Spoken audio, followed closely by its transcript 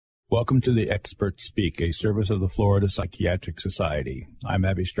Welcome to the Experts Speak, a service of the Florida Psychiatric Society. I'm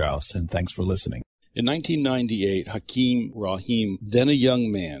Abby Strauss, and thanks for listening. In 1998, Hakeem Rahim, then a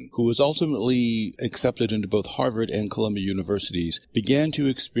young man, who was ultimately accepted into both Harvard and Columbia universities, began to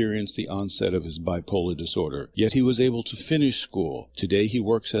experience the onset of his bipolar disorder. Yet he was able to finish school. Today he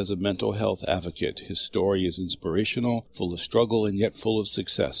works as a mental health advocate. His story is inspirational, full of struggle, and yet full of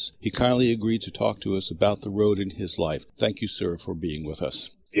success. He kindly agreed to talk to us about the road in his life. Thank you, sir, for being with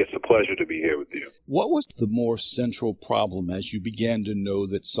us. It's a pleasure to be here with you. What was the more central problem as you began to know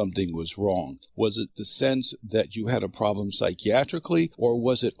that something was wrong? Was it the sense that you had a problem psychiatrically, or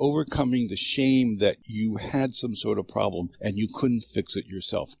was it overcoming the shame that you had some sort of problem and you couldn't fix it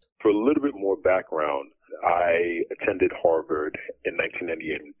yourself? For a little bit more background, I attended Harvard in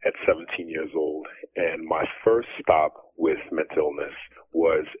 1998 at 17 years old, and my first stop with mental illness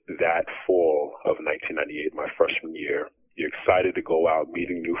was that fall of 1998, my freshman year. You're excited to go out,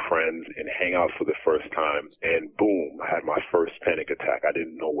 meeting new friends, and hang out for the first time. And boom, I had my first panic attack. I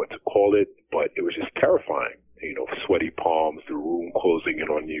didn't know what to call it, but it was just terrifying. You know, sweaty palms, the room closing in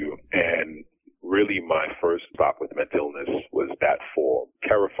on you. And really my first stop with mental illness was that fall.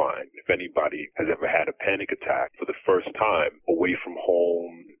 Terrifying. If anybody has ever had a panic attack for the first time away from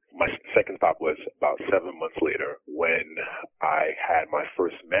home. My second stop was about 7 months later when I had my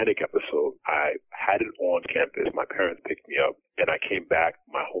first manic episode. I had it on campus. My parents picked me up, and I came back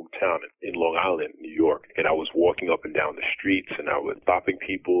to my hometown in Long Island, New York, and I was walking up and down the streets, and I was stopping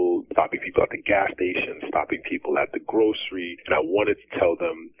people at the gas station, stopping people at the grocery, and I wanted to tell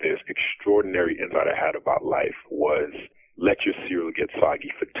them this extraordinary insight I had about life was let your cereal get soggy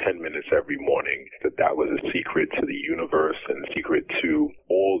for 10 minutes every morning, that was a secret to the universe and a secret to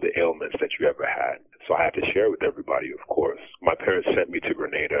all the ailments that you ever had. So I had to share with everybody, of course. My parents sent me to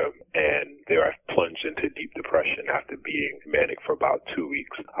Grenada, and there I plunged into deep depression after being manic for about 2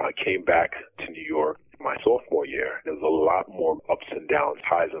 weeks. I came back to New York my sophomore year. There was a lot more ups and downs,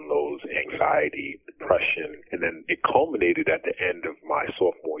 highs and lows, anxiety, depression, and then it culminated at the end of my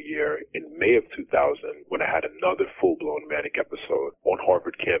sophomore year in May of 2000 when I had another full-blown manic episode on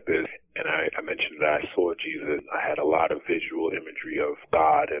Harvard campus. And I mentioned that I saw Jesus. I had a lot of visual imagery of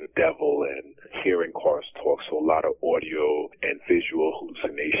God and devil and hearing cars talk, so a lot of audio and visual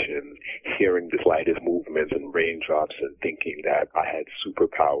hallucinations, hearing the slightest movements and raindrops and thinking that I had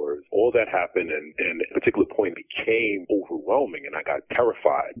superpowers. All that happened, and at a particular point became overwhelming, and I got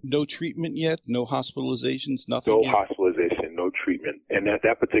terrified. No treatment yet? No hospitalizations? Nothing No yet? hospitalization, no treatment. And at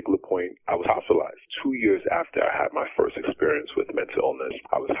that particular point, I was hospitalized. 2 years after I had my first experience with mental illness,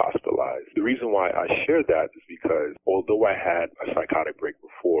 I was hospitalized. The reason why I share that is because although I had a psychotic break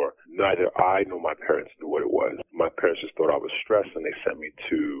before, neither I nor my parents knew what it was. My parents just thought I was stressed, and they sent me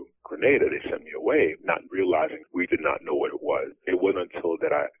to Grenada. They sent me away, not realizing we did not know what it was. It wasn't until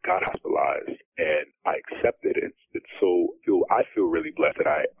that I got hospitalized and I accepted it. I feel really blessed that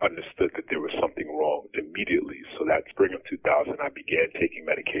I understood that there was something wrong immediately. So that spring of 2000, I began taking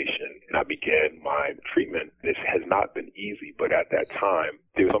medication and I began my treatment. This has not been easy, but at that time,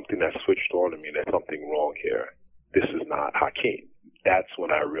 there was something that switched on in me. There's something wrong here. This is not Hakeem. That's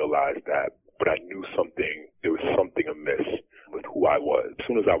when I realized that, but I knew there was something amiss with who I was. As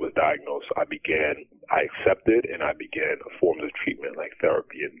soon as I was diagnosed, I accepted and I began a form of treatment like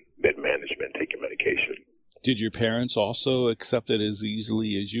therapy and med management, taking medication. Did your parents also accept it as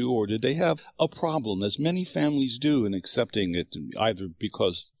easily as you, or did they have a problem, as many families do, in accepting it, either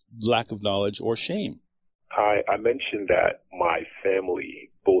because lack of knowledge or shame? I mentioned that my family,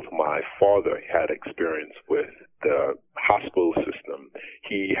 both my father had experience with the hospital system.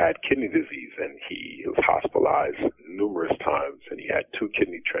 He had kidney disease and he was hospitalized numerous times, and he had 2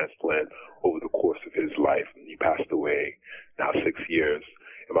 kidney transplants over the course of his life, and he passed away now 6 years.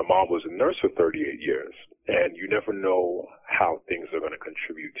 And my mom was a nurse for 38 years, and you never know how things are going to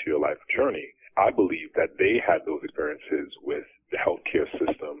contribute to your life journey. I believe that they had those experiences with the healthcare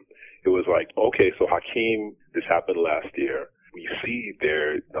system. It was like, okay, so Hakeem, this happened last year. We see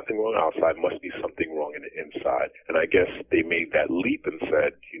there's nothing wrong outside, must be something wrong in the inside. And I guess they made that leap and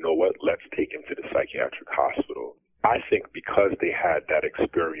said, you know what, let's take him to the psychiatric hospital. I think because they had that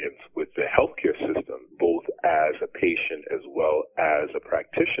experience with the healthcare system, both as a patient as well as a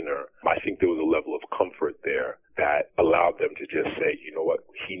practitioner, I think there was a level of comfort there that allowed them to just say, you know what,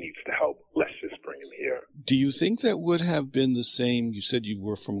 he needs the help. Let's just bring him here. Do you think that would have been the same? You said you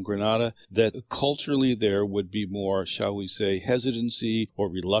were from Grenada, that culturally there would be more, shall we say, hesitancy or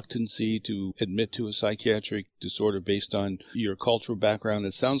reluctancy to admit to a psychiatric disorder based on your cultural background?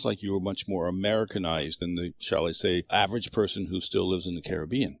 It sounds like you were much more Americanized than the, shall I say, average person who still lives in the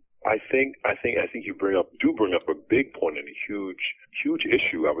Caribbean. I think you bring up a big point and a huge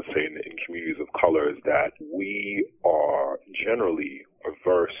issue, I would say, in communities of color, is that we are generally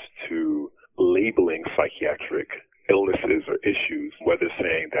averse to labeling psychiatric illnesses or issues, whether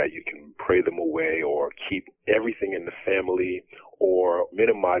saying that you can pray them away or keep everything in the family, or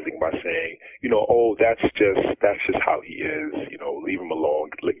minimizing by saying, oh, that's just how he is, leave him alone,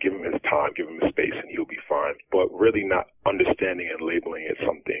 give him his time, give him his space, and he'll be fine. But really not understanding and labeling it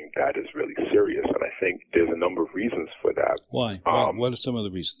something that is really serious. And I think there's a number of reasons for that. Why? What are some of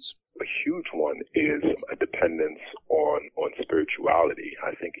the reasons? A huge one is a dependence on spirituality.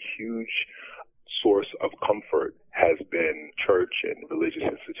 I think a huge source of comfort has been church and religious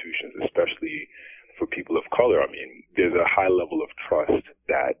institutions, especially for people of color. I mean, there's a high level of trust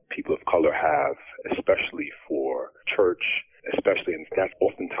that people of color have, especially for church, and that's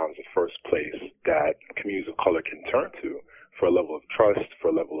oftentimes the first place that communities of color can turn to for a level of trust, for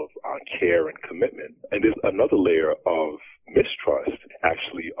a level of care and commitment. And there's another layer of mistrust,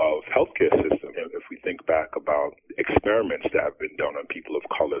 actually, of healthcare system. If we think back about experiments that have been done on people of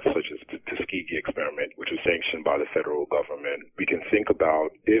color, such as the Tuskegee experiment, which was sanctioned by the federal government, we can think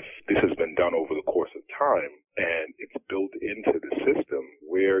about if this has been done over the course of time and it's built into the system,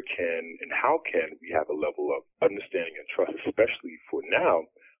 where can and how can we have a level of understanding and trust, especially for now,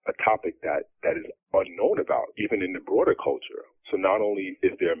 a topic that is unknown about, even in the broader culture. So not only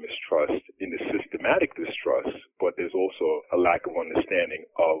is there mistrust in the systematic distrust, but there's also a lack of understanding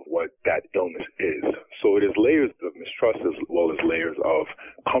of what that illness is. So it is layers of mistrust as well as layers of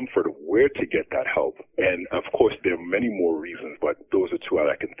comfort of where to get that help. And of course, there are many more reasons, but those are two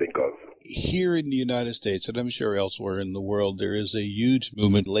I can think of. Here in the United States, and I'm sure elsewhere in the world, there is a huge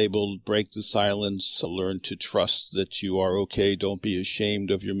movement labeled Break the Silence, learn to trust that you are okay, don't be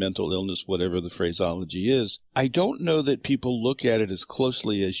ashamed of your mental illness, whatever the phraseology is. I don't know that people look at it as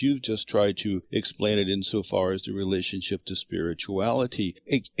closely as you've just tried to explain it insofar as the relationship to spirituality.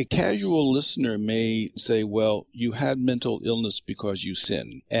 A casual listener may say, well, you had mental illness because you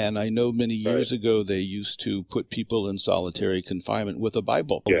sinned. And I know many years ago they used to put people in solitary confinement with a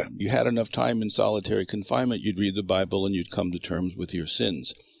Bible. Yeah. You had enough time in solitary confinement, you'd read the Bible and you'd come to terms with your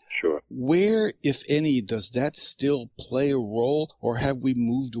sins. Sure. Where, if any, does that still play a role, or have we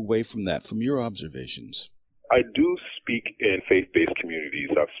moved away from that, from your observations? I do speak in faith-based communities.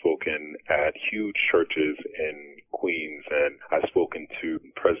 I've spoken at huge churches in Queens, and I've spoken to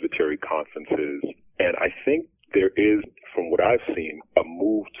Presbytery conferences. And I think there is, from what I've seen, a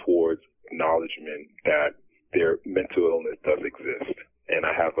move towards acknowledgement that their mental illness does exist. And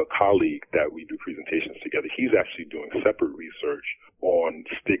I have a colleague that we do presentations together. He's actually doing separate research on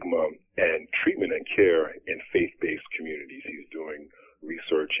stigma and treatment and care in faith-based communities. He's doing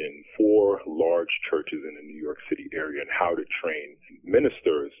research in 4 large churches in the New York City area and how to train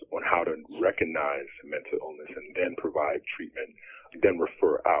ministers on how to recognize mental illness and then provide treatment, then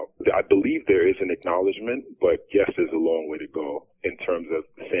refer out. I believe there is an acknowledgement, but yes, there's a long way to go in terms of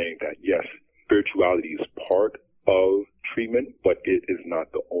saying that, yes, spirituality is part of treatment, but it is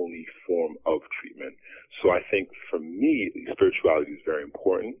not the only form of treatment. So I think for me, spirituality is very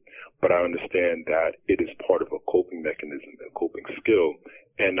important, but I understand that it is part of a coping mechanism, a coping skill,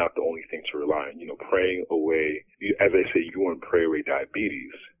 and not the only thing to rely on. Praying away, as I say, you want to pray away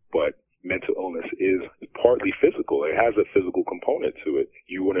diabetes, but mental illness is partly physical. It has a physical component to it.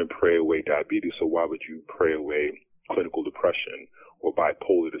 You wouldn't pray away diabetes, so why would you pray away clinical depression or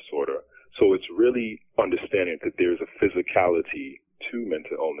bipolar disorder? So it's really understanding that there's a physicality to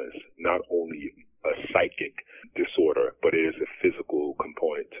mental illness, not only a psychic disorder, but it is a physical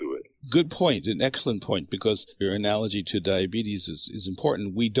component to it. Good point, an excellent point, because your analogy to diabetes is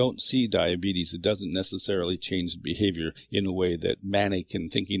important. We don't see diabetes. It doesn't necessarily change behavior in a way that manic and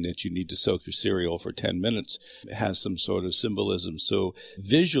thinking that you need to soak your cereal for 10 minutes has some sort of symbolism. So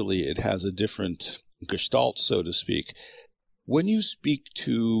visually it has a different gestalt, so to speak. When you speak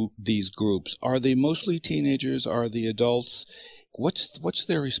to these groups, are they mostly teenagers? Are they adults? What's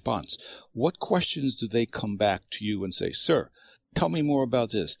their response? What questions do they come back to you and say, sir, tell me more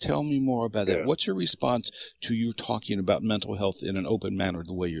about this. Tell me more about that. What's your response to you talking about mental health in an open manner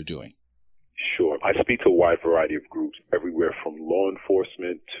the way you're doing? Sure. I speak to a wide variety of groups, everywhere from law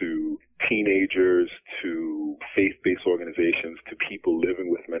enforcement to teenagers to faith-based organizations to people living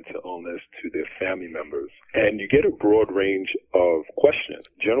with mental illness to their family members. And you get a broad range of questions.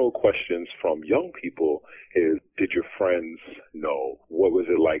 General questions from young people is, did your friends know? What was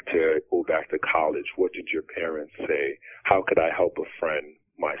it like to go back to college? What did your parents say? How could I help a friend?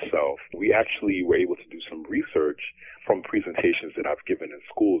 myself. We actually were able to do some research from presentations that I've given in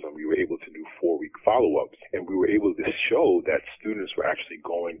schools, and we were able to do 4-week follow-ups, and we were able to show that students were actually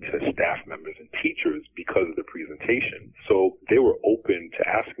going to staff members and teachers because of the presentation. So they were open to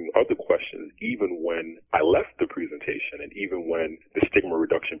asking other questions even when I left the presentation and even when the stigma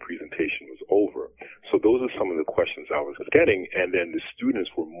reduction presentation was over. So those are some of the questions I was getting, and then the students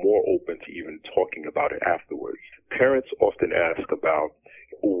were more open to even talking about it afterwards. Parents often ask about,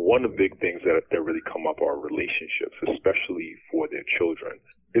 one of the big things that really come up are relationships, especially for their children.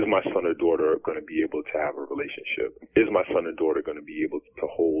 Is my son or daughter going to be able to have a relationship? Is my son or daughter going to be able to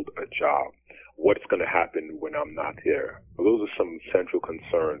hold a job? What's going to happen when I'm not there? Well, those are some central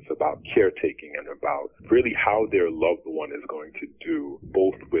concerns about caretaking and about really how their loved one is going to do,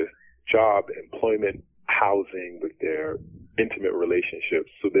 both with job, employment, housing, with their intimate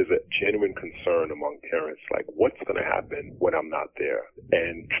relationships. So there's a genuine concern among parents, like what's going to happen when I'm not there?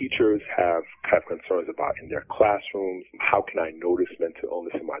 And teachers have concerns about in their classrooms, how can I notice mental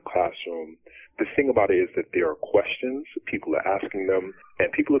illness in my classroom? The thing about it is that there are questions, people are asking them,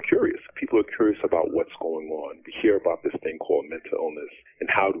 and people are curious. People are curious about what's going on. We hear about this thing called mental illness, and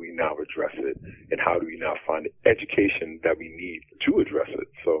how do we now address it, and how do we now find education that we need to address it?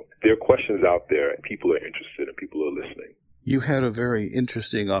 So there are questions out there, and people are interested, and people are listening. You had a very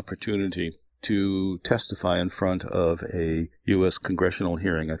interesting opportunity to testify in front of a U.S. congressional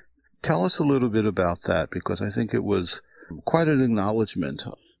hearing. Tell us a little bit about that, because I think it was quite an acknowledgement.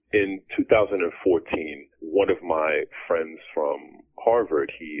 In 2014, one of my friends from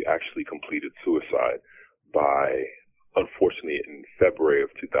Harvard, he actually completed suicide unfortunately, in February of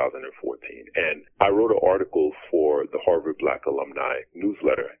 2014. And I wrote an article for the Harvard Black Alumni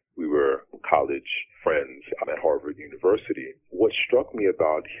newsletter. We were college friends at Harvard University. What struck me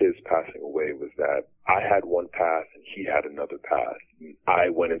about his passing away was that I had one path and he had another path. I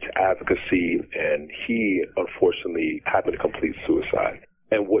went into advocacy, and he, unfortunately, happened to complete suicide.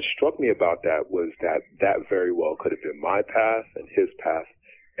 And what struck me about that was that very well could have been my path and his path,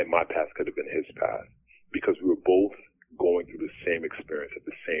 and my path could have been his path, because we were both going through the same experience at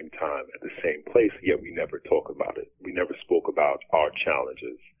the same time, at the same place, yet we never talk about it. We never spoke about our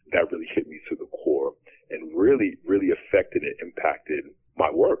challenges. That really hit me to the core and really, really affected and impacted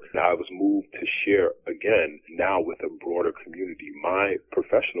my work. Now I was moved to share again, now with a broader community, my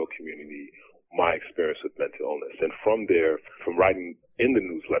professional community, my experience with mental illness. And from there, from writing in the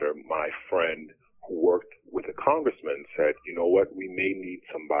newsletter, my friend who worked with a congressman said, you know what, we may need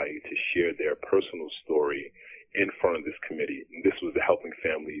somebody to share their personal story in front of this committee. And this was the Helping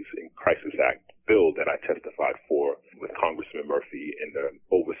Families in Crisis Act bill that I testified for with Congressman Murphy in the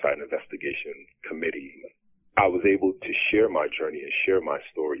Oversight and Investigation Committee. I was able to share my journey and share my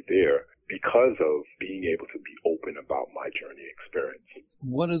story there because of being able to be open about my journey experience.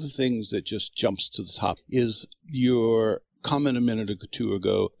 One of the things that just jumps to the top is your comment a minute or two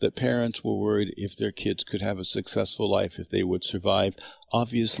ago that parents were worried if their kids could have a successful life, if they would survive.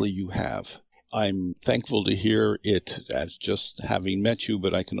 Obviously, you have. I'm thankful to hear it as just having met you,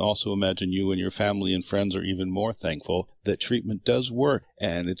 but I can also imagine you and your family and friends are even more thankful that treatment does work.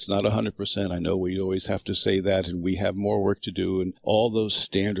 And it's not 100%. I know we always have to say that, and we have more work to do and all those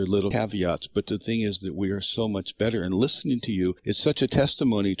standard little caveats. But the thing is that we are so much better. And listening to you is such a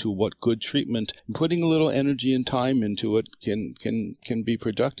testimony to what good treatment, putting a little energy and time into it can be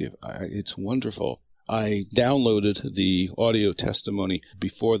productive. It's wonderful. I downloaded the audio testimony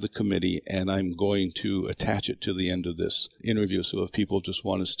before the committee, and I'm going to attach it to the end of this interview. So if people just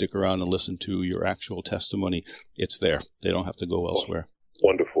want to stick around and listen to your actual testimony, it's there. They don't have to go elsewhere.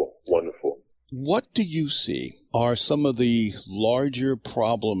 Wonderful, wonderful. What do you see are some of the larger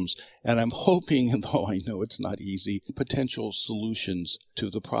problems, and I'm hoping, though I know it's not easy, potential solutions to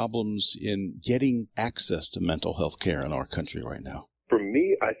the problems in getting access to mental health care in our country right now? For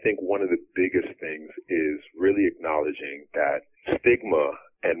me, I think one of the biggest things is really acknowledging that stigma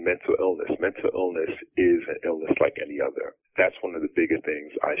and mental illness is an illness like any other. That's one of the biggest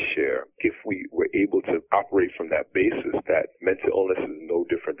things I share. If we were able to operate from that basis, that mental illness is no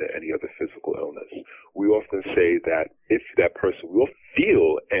different than any other physical illness. We often say that if that person will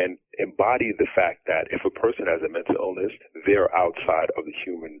feel and embody the fact that if a person has a mental illness, they're outside of the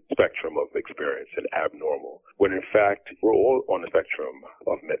human spectrum of experience and abnormal, when in fact we're all on the spectrum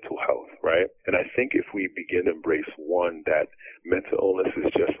of mental health, right? And I think if we begin to embrace one, that mental illness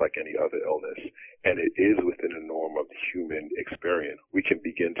is just like any other illness, and it is within the norm of the human experience, we can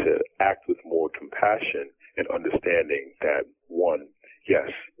begin to act with more compassion and understanding that, one,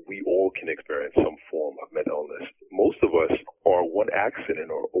 yes, we all can experience some form of mental illness. Most of us are one accident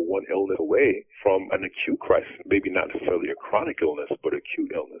or one illness away from an acute crisis, maybe not necessarily a chronic illness, but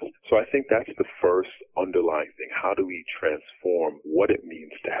acute illness. So I think that's the first underlying thing. How do we transform what it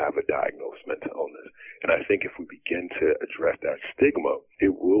means to have a diagnosed mental illness? And I think if we begin to address that stigma,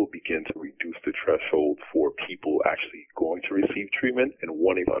 it will begin to reduce the threshold for people actually going to receive treatment and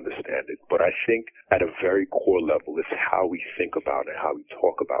wanting to understand it. But I think at a very core level, it's how we think about it, how we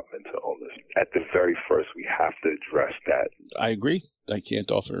talk about mental illness. At the very first, we have to address that. I agree. I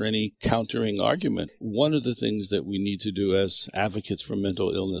can't offer any countering argument. One of the things that we need to do as advocates for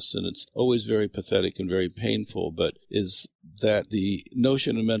mental illness, and it's always very pathetic and very painful, but is that the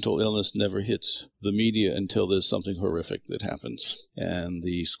notion of mental illness never hits the media until there's something horrific that happens. And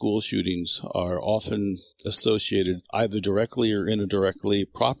the school shootings are often associated either directly or indirectly,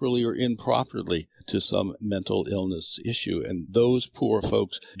 properly or improperly, to some mental illness issue. And those poor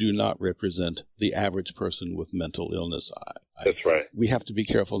folks do not represent the average person with mental illness. That's right. We have to be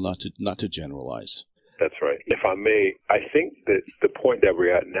careful not to generalize. That's right. If I may, I think that the point that we're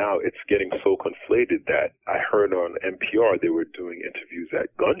at now, it's getting so conflated that I heard on NPR they were doing interviews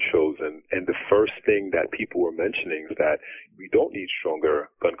at gun shows, and the first thing that people were mentioning is that we don't need stronger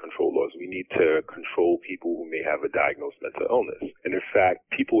gun control laws. We need to control people who may have a diagnosed mental illness. And in fact,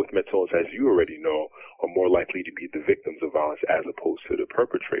 people with mental illness, as you already know, are more likely to be the victims of violence as opposed to the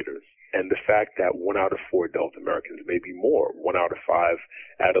perpetrators. And the fact that 1 out of 4 adult Americans, maybe more, 1 out of 5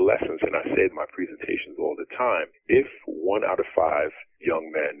 adolescents, and I say in my presentations all the time, if 1 out of 5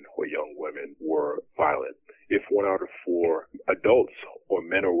 young men or young women were violent, if 1 out of 4 adults or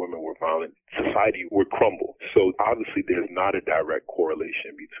men or women were violent, society would crumble. So obviously there's not a direct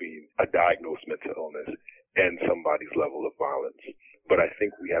correlation between a diagnosed mental illness and somebody's level of violence. But I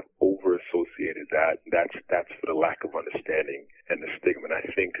think we have over-associated that. That's for the lack of understanding and the stigma.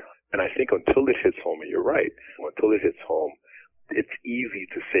 And I think until it hits home, and you're right, until it hits home, it's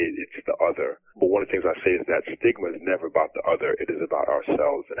easy to say it's the other. But one of the things I say is that stigma is never about the other. It is about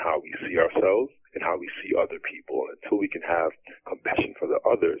ourselves and how we see ourselves and how we see other people. And until we can have compassion for the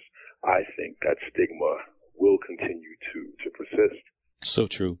others, I think that stigma will continue to persist. So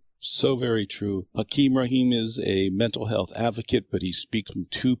true. So very true. Hakeem Rahim is a mental health advocate, but he speaks from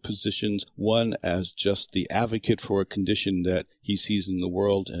two positions. One as just the advocate for a condition that he sees in the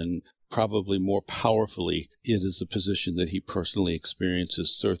world, and probably more powerfully, it is a position that he personally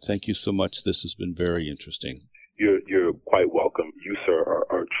experiences. Sir, thank you so much. This has been very interesting. You're quite welcome. You, sir,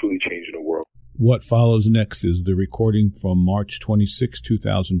 are truly changing the world. What follows next is the recording from March 26,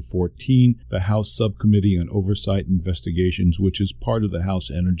 2014, the House Subcommittee on Oversight Investigations, which is part of the House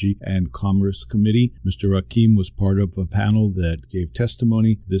Energy and Commerce Committee. Mr. Hakeem was part of a panel that gave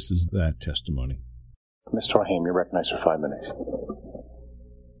testimony. This is that testimony. Mr. Rahim, you're recognized for 5 minutes.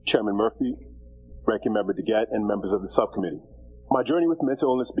 Chairman Murphy, Ranking Member DeGette, and members of the subcommittee. My journey with mental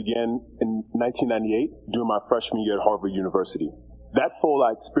illness began in 1998 during my freshman year at Harvard University. That fall,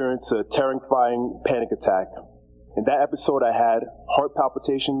 I experienced a terrifying panic attack. In that episode, I had heart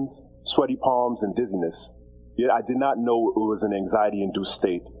palpitations, sweaty palms, and dizziness. Yet I did not know it was an anxiety-induced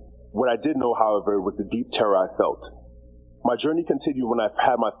state. What I did know, however, was the deep terror I felt. My journey continued when I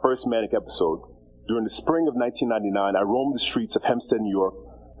had my first manic episode. During the spring of 1999, I roamed the streets of Hempstead, New York,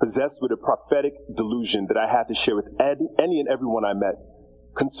 possessed with a prophetic delusion that I had to share with any and everyone I met.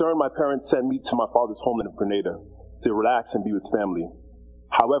 Concerned, my parents sent me to my father's homeland of Grenada to relax and be with family.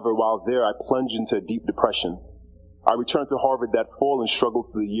 However, while there, I plunged into a deep depression. I returned to Harvard that fall and struggled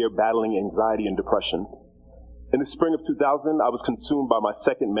through the year battling anxiety and depression. In the spring of 2000, I was consumed by my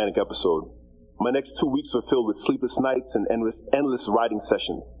second manic episode. My next 2 weeks were filled with sleepless nights and endless writing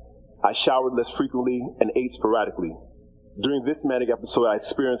sessions. I showered less frequently and ate sporadically. During this manic episode, I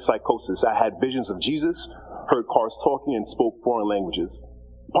experienced psychosis. I had visions of Jesus, heard cars talking, and spoke foreign languages.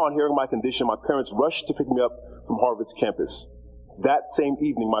 Upon hearing my condition, my parents rushed to pick me up from Harvard's campus. That same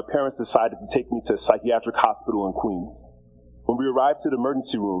evening, my parents decided to take me to a psychiatric hospital in Queens. When we arrived to the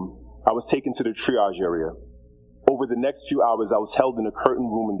emergency room, I was taken to the triage area. Over the next few hours, I was held in a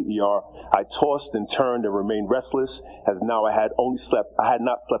curtained room in the ER. I tossed and turned and remained restless, as now I had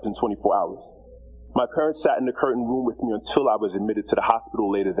not slept in 24 hours. My parents sat in the curtained room with me until I was admitted to the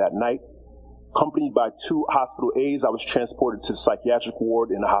hospital later that night. Accompanied by 2 hospital aides, I was transported to the psychiatric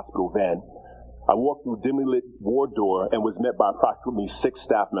ward in a hospital van. I walked through a dimly lit ward door and was met by approximately 6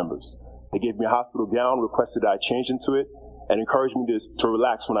 staff members. They gave me a hospital gown, requested that I change into it, and encouraged me to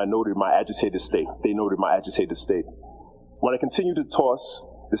relax when I noted my agitated state. They noted my agitated state. When I continued to toss,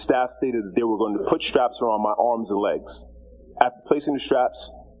 the staff stated that they were going to put straps around my arms and legs. After placing the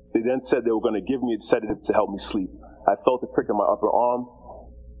straps, they then said they were going to give me a sedative to help me sleep. I felt a prick in my upper arm.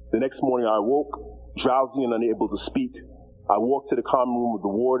 The next morning I awoke, drowsy and unable to speak. I walked to the common room of the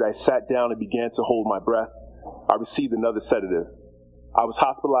ward. I sat down and began to hold my breath. I received another sedative. I was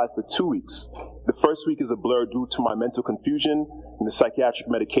hospitalized for 2 weeks. The first week is a blur due to my mental confusion and the psychiatric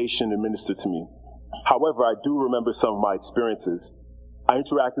medication administered to me. However, I do remember some of my experiences. I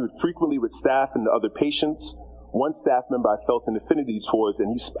interacted frequently with staff and the other patients. One staff member I felt an affinity towards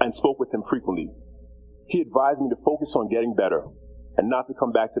and spoke with him frequently. He advised me to focus on getting better and not to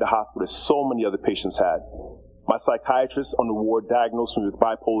come back to the hospital as so many other patients had. My psychiatrist on the ward diagnosed me with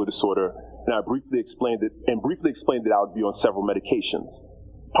bipolar disorder, and I briefly explained that I would be on several medications.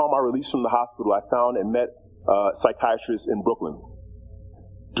 Upon my release from the hospital, I found and met a psychiatrist in Brooklyn.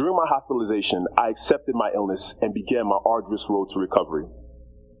 During my hospitalization, I accepted my illness and began my arduous road to recovery.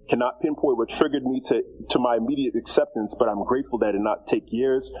 Cannot pinpoint what triggered me to my immediate acceptance, but I'm grateful that it did not take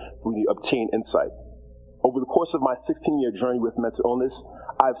years for me to obtain insight. Over the course of my 16-year journey with mental illness,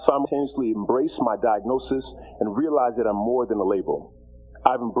 I've simultaneously embraced my diagnosis and realized that I'm more than a label.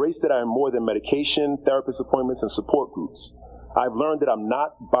 I've embraced that I am more than medication, therapist appointments, and support groups. I've learned that I'm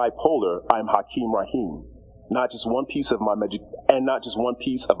not bipolar, I'm Hakeem Rahim, not just one piece of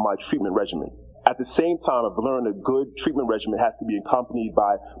my treatment regimen. At the same time, I've learned a good treatment regimen has to be accompanied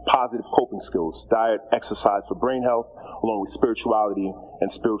by positive coping skills, diet, exercise for brain health, along with spirituality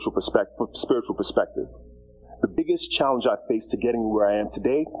and spiritual perspective. The biggest challenge I faced to getting where I am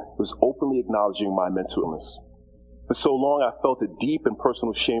today was openly acknowledging my mental illness. For so long, I felt a deep and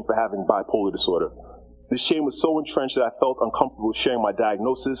personal shame for having bipolar disorder. This shame was so entrenched that I felt uncomfortable sharing my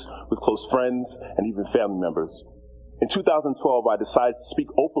diagnosis with close friends and even family members. In 2012, I decided to speak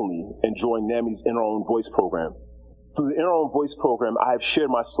openly and join NAMI's Inner Own Voice program. Through the Inner Own Voice program, I have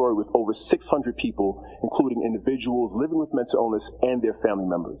shared my story with over 600 people, including individuals living with mental illness and their family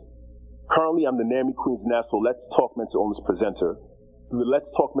members. Currently, I'm the NAMI Queens Nassau Let's Talk Mental Illness presenter. Through the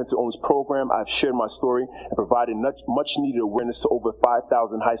Let's Talk Mental Illness program, I've shared my story and provided much needed awareness to over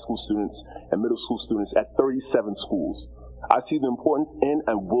 5,000 high school students and middle school students at 37 schools. I see the importance in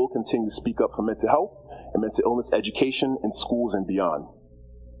and will continue to speak up for mental health and mental illness education in schools and beyond.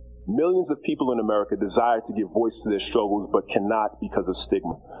 Millions of people in America desire to give voice to their struggles but cannot because of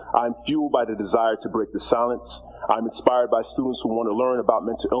stigma. I am fueled by the desire to break the silence. I'm inspired by students who want to learn about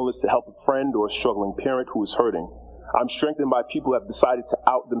mental illness to help a friend or a struggling parent who is hurting. I'm strengthened by people who have decided to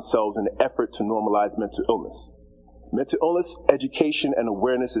out themselves in an effort to normalize mental illness. Mental illness education and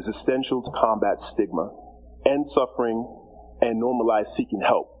awareness is essential to combat stigma, end suffering, and normalize seeking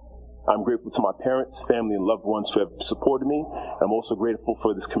help. I'm grateful to my parents, family, and loved ones who have supported me. I'm also grateful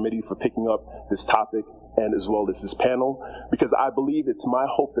for this committee for picking up this topic and as well as this panel, because I believe it's my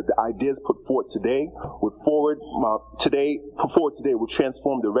hope that the ideas put forward today will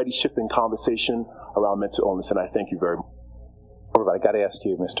transform the already shifting conversation around mental illness, and I thank you very much. I got to ask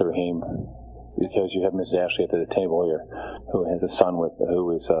you, Mr. Rahim, because you have Mrs. Ashley at the table here, who has a son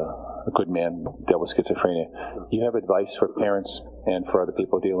who is a good man, dealt with schizophrenia. Do you have advice for parents and for other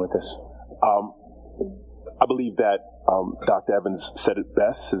people dealing with this? I believe that Dr. Evans said it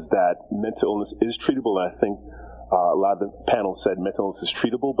best, is that mental illness is treatable, and I think a lot of the panel said mental illness is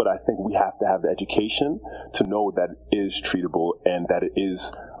treatable, but I think we have to have the education to know that it is treatable and that it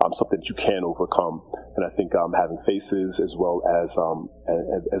is something that you can overcome. And I think having faces as well as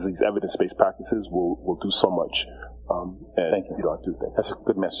these evidence-based practices will do so much. Thank you. That's a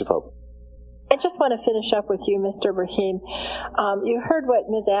good message of hope. I just want to finish up with you, Mr. Rahim. You heard what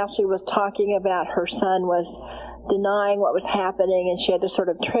Ms. Ashley was talking about. Her son was denying what was happening, and she had to sort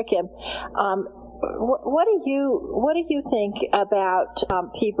of trick him. What do you think about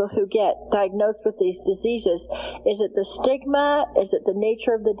people who get diagnosed with these diseases? Is it the stigma? Is it the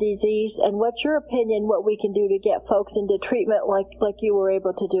nature of the disease? And what's your opinion? What we can do to get folks into treatment, like you were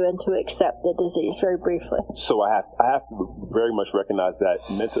able to do, and to accept the disease? Very briefly. So I have to very much recognize that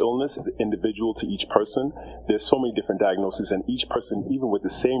mental illness is individual to each person. There's so many different diagnoses, and each person, even with the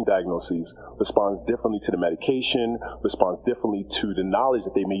same diagnoses, responds differently to the medication, responds differently to the knowledge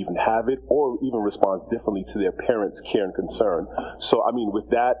that they may even have it, or even responds differently to their parents' care and concern. So, I mean, with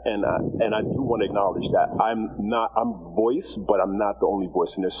that, and I do want to acknowledge that I'm voice, but I'm not the only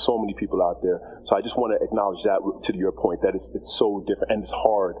voice, and there's so many people out there. So I just want to acknowledge that to your point, that it's so different, and it's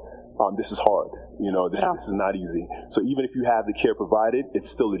hard. This is hard. This is not easy. So even if you have the care provided,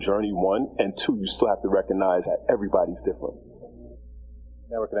 it's still a journey, one, and two, you still have to recognize that everybody's different.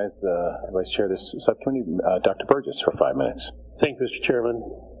 Now recognize the Vice Chair of this subcommittee, Dr. Burgess, for 5 minutes. Thank you, Mr. Chairman.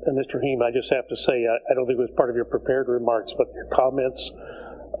 And Mr. Rahim, I just have to say, I don't think it was part of your prepared remarks, but your comments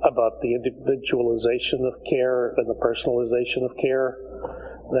about the individualization of care and the personalization of care,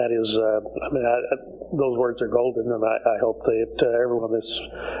 that is, those words are golden, and I hope that everyone on this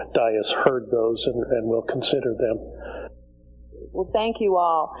dais heard those and will consider them. Well, thank you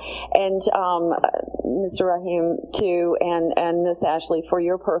all. And Mr. Rahim, too, and Ms. Ashley, for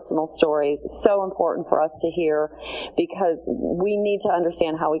your personal stories. So important for us to hear, because we need to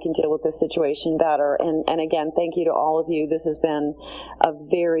understand how we can deal with this situation better. And again, thank you to all of you. This has been a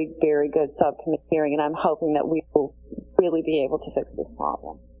very, very good subcommittee hearing, and I'm hoping that we will really be able to fix this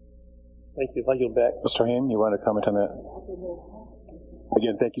problem. Thank you. I'll yield back. Mr. Rahim, you want to comment on that?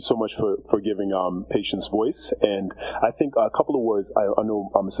 Again, thank you so much for giving patients voice. And I think a couple of words, I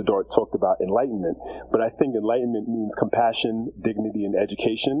know Mr. Dart talked about enlightenment, but I think enlightenment means compassion, dignity, and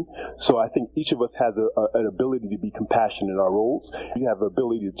education. So I think each of us has an ability to be compassionate in our roles. We have the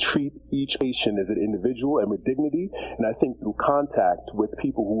ability to treat each patient as an individual and with dignity. And I think through contact with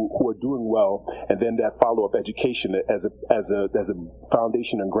people who are doing well, and then that follow-up education as a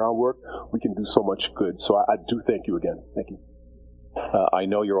foundation and groundwork, we can do so much good. So I do thank you again. Thank you. I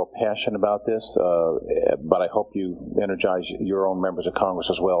know you're all passionate about this, but I hope you energize your own members of Congress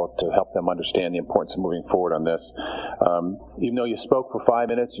as well to help them understand the importance of moving forward on this. Even though you spoke for 5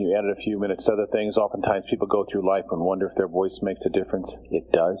 minutes and you added a few minutes to other things, oftentimes people go through life and wonder if their voice makes a difference.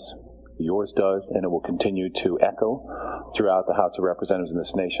 It does. Yours does, and it will continue to echo throughout the House of Representatives in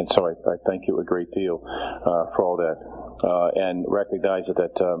this nation. So I thank you a great deal for all that, and recognize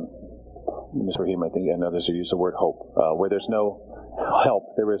that Mr. Rahim, I think, and others have used the word hope. Where there's no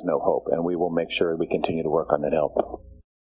help, there is no hope, and we will make sure we continue to work on that help.